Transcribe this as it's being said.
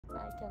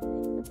can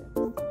make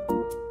better.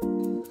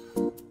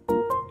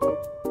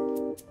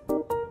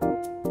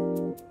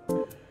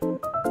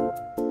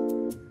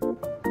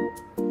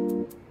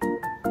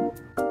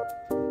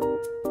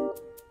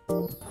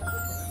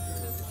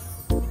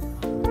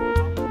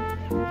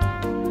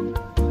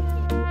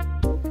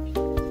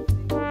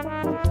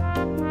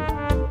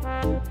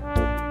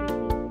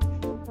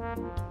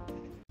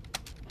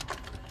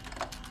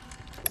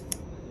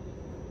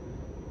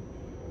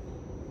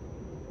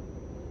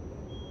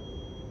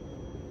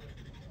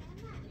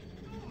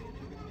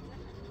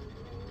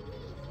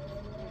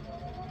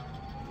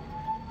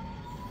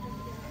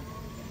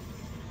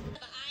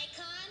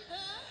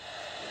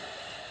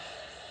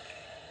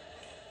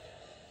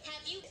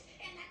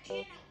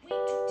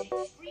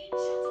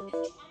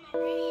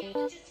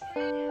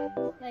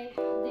 Like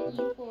the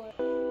E4.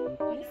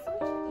 You're so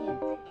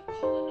cute.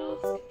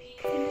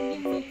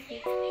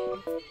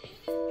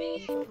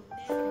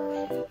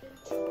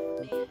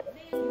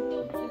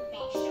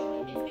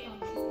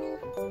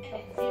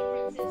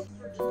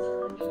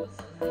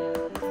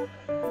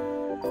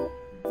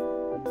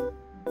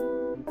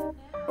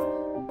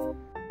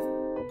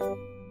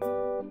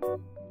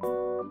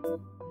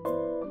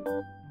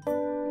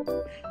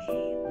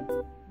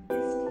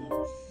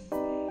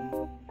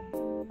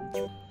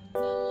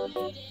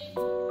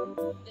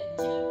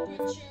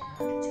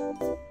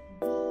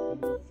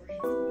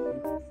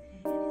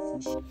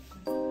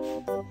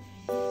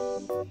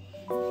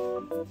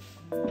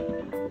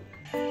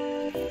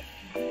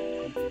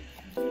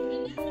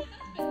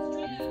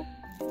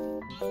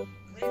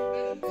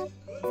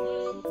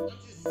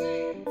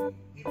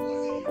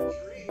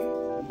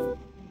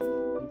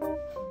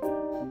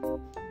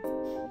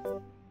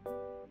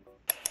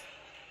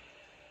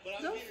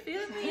 Don't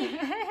feel me.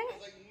 I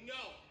was like, no.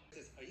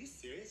 Are you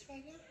serious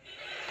right now?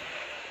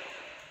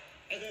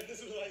 And then this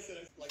is what I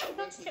said. Like,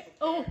 eventually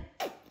prepared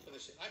for the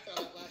shit. I found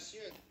out last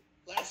year.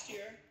 Last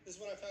year, this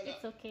is what I found out.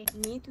 It's okay.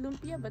 Meat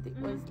lumpia, but it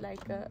was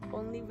like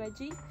only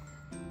veggie.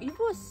 It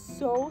was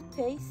so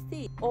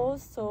tasty.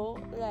 Also,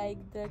 like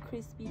the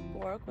crispy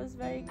pork was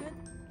very good.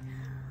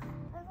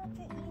 I want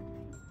to eat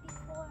crispy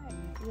pork.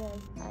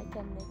 Yes, I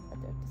can make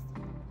better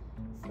tocino.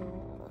 So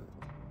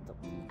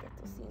don't eat the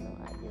tocino.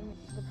 I will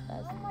make the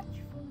best. How much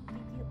food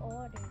did you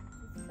order?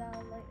 It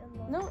sounds like a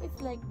lot. No,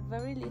 it's like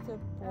very little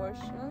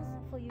portions.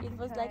 For you It to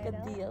was try like a it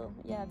out? deal.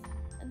 Yeah.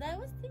 And I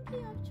was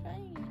thinking of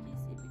trying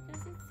UGC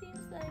because it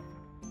seems like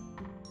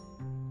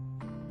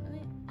an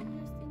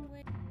interesting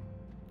way.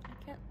 I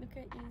can't look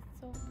at you, it's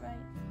so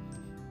bright.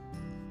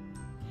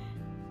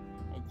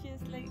 It's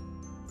just like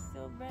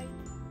so bright.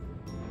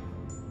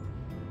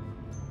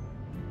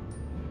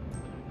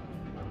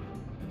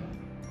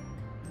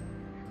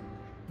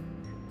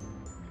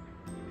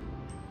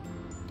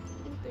 I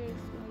think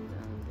there's one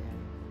down there.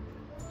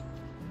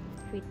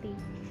 Pretty.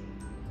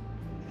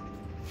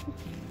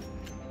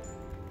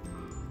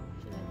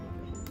 Should I take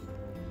a picture?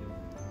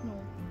 No.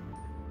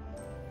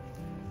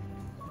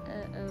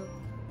 Uh-oh.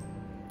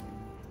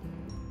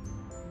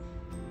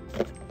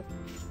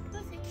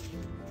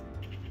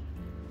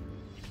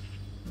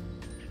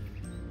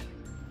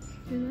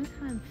 Do not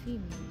harm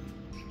film.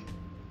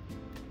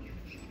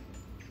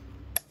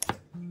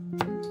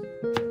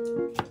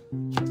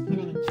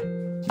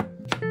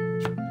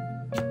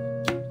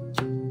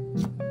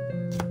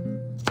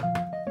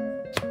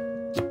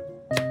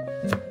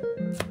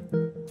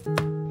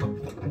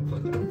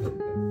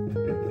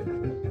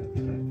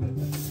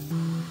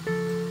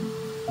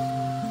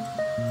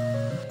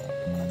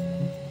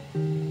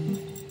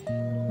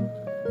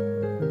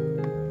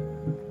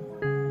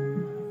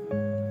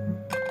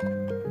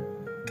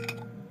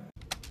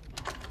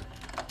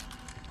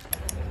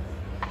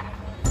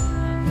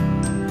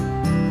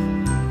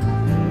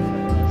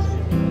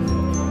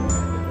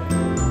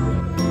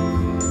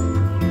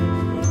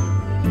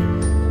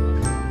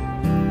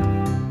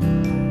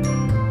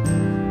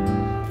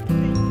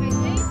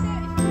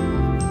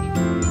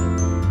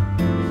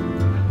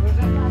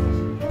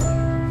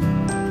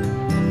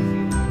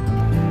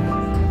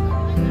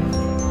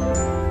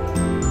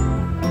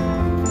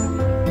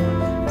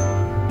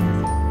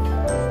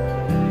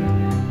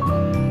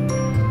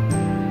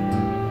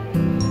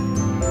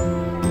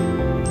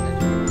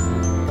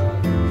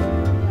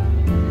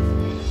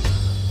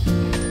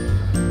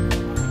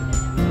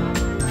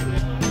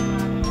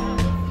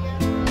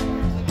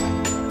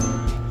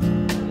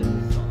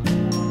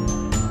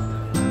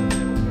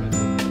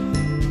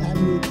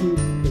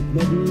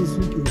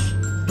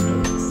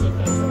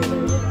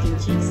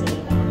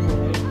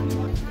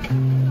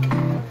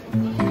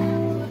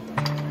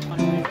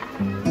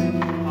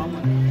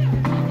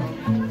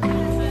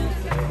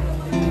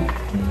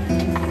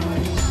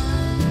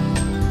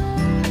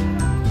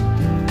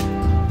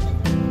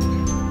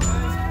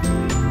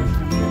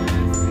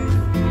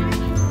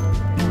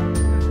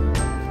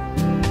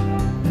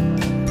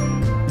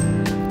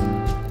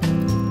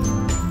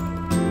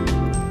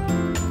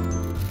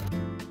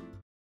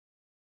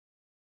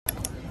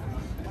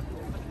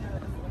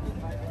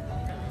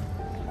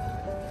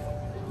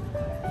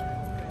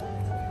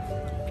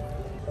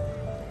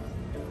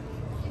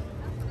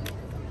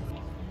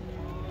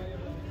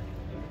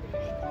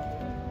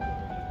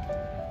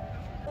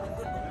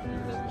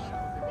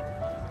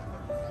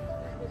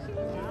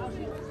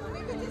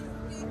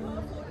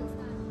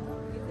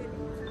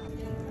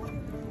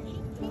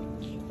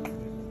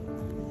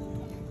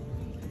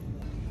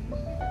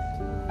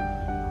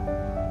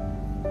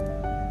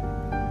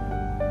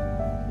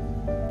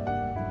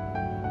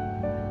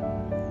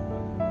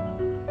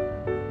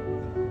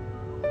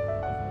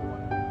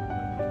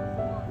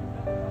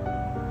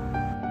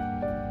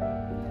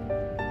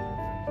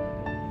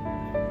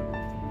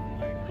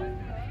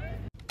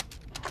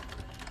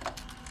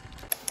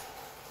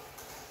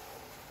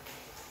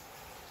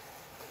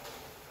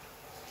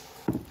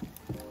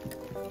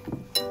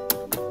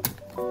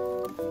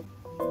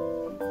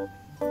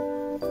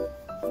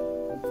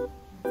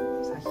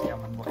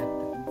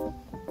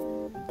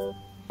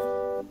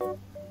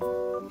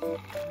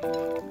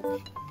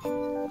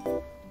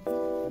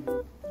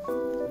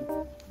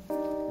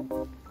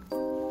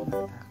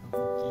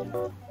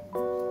 VILLO.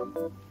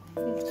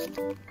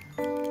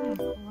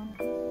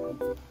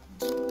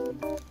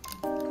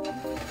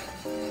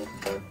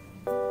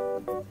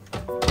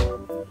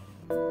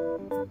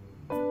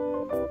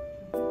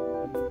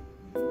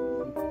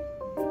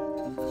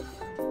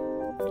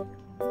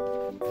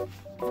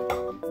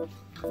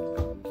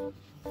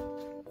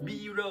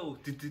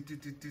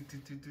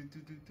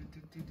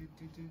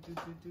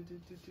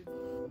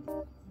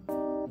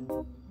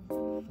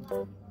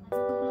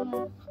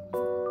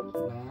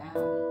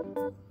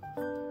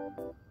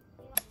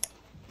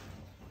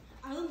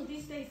 I don't know,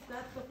 these days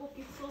that the book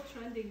is so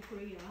trendy in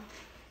Korea.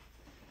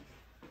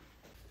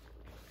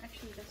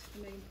 Actually, that's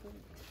the main point.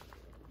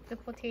 The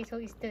potato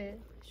is the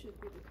Should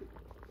be the cook.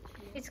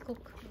 it's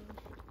cooked.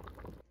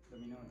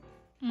 Let me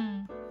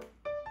know.